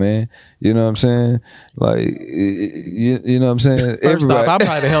meal, man. You know what I'm saying? Like, you know what I'm saying? First off, I'm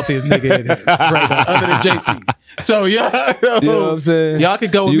probably the healthiest nigga in here right now, other than JC. So You know what I'm saying? y'all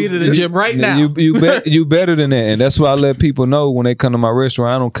could go with me to the gym right now. You better than that, and that's why I let people know when they come to my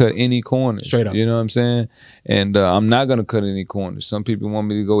restaurant. I don't cut any corners. Straight up. You know what I'm saying? And I'm not gonna cut any corners. Some people want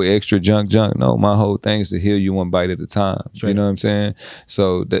me to go extra junk. No, my whole thing is to heal you one bite at a time. You know what I'm saying?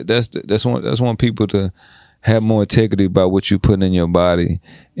 So that's one people to have more integrity about what you put in your body,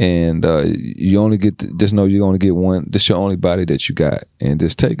 and you only get just know you're gonna get one. This your only body that you got, and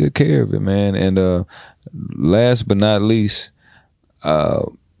just take good care of it, man. And last but not least,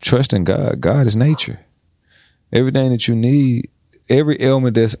 trust in God. God is nature. Everything that you need, every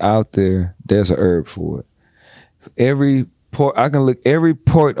ailment that's out there, there's a herb for it. Every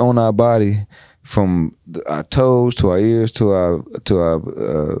part on our body, from our toes to our ears to our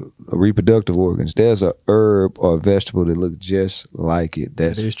reproductive organs, there's a herb or a vegetable that looks just like it.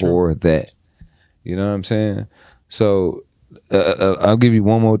 That's That is for that. You know what I'm saying? So I'll give you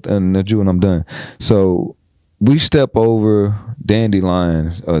one more and I'm done. So we step over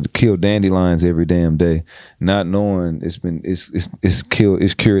dandelions or kill dandelions every damn day, not knowing it's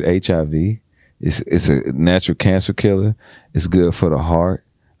cured HIV. It's a natural cancer killer. It's good for the heart.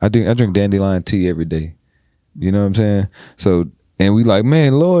 I drink dandelion tea every day. You know what I'm saying? So, and we like,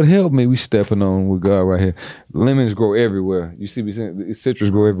 man, Lord help me. We stepping on with God right here. Lemons grow everywhere. You see me saying citrus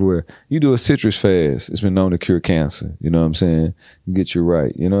grow everywhere. You do a citrus fast. It's been known to cure cancer. You know what I'm saying? Get you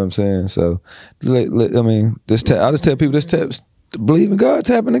right. You know what I'm saying? So, I just tell people believe in God,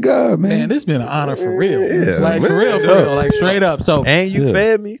 tap into God, man. Man, this has been an honor for real. Yeah, like man. for real, like straight up. So And you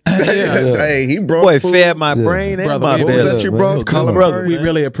fed me. Hey, he brought Boy, food. fed my brain and Brother, my what What was belly. that you man. brought? Brother, Calamari? we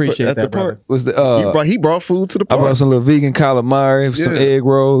really appreciate At the that, brother. park? Was the He brought food to the I park. brought some little vegan calamari, some Yeah. egg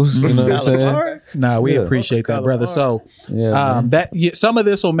rolls. You know what I'm saying? Calamari? Nah, we Yeah. appreciate that, brother. So, Yeah, man. some of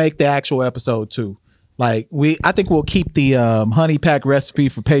this will make the actual episode too. Like I think we'll keep the honey pack recipe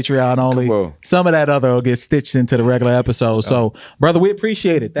for Patreon only. Come on. Some of that other will get stitched into the regular episode. So, brother, we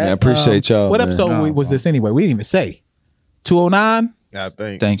appreciate it. That, I appreciate y'all, What man. episode was this anyway? We didn't even say. 209? I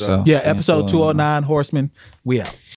think Think so. Yeah, Think episode so. 209, Horseman. We out.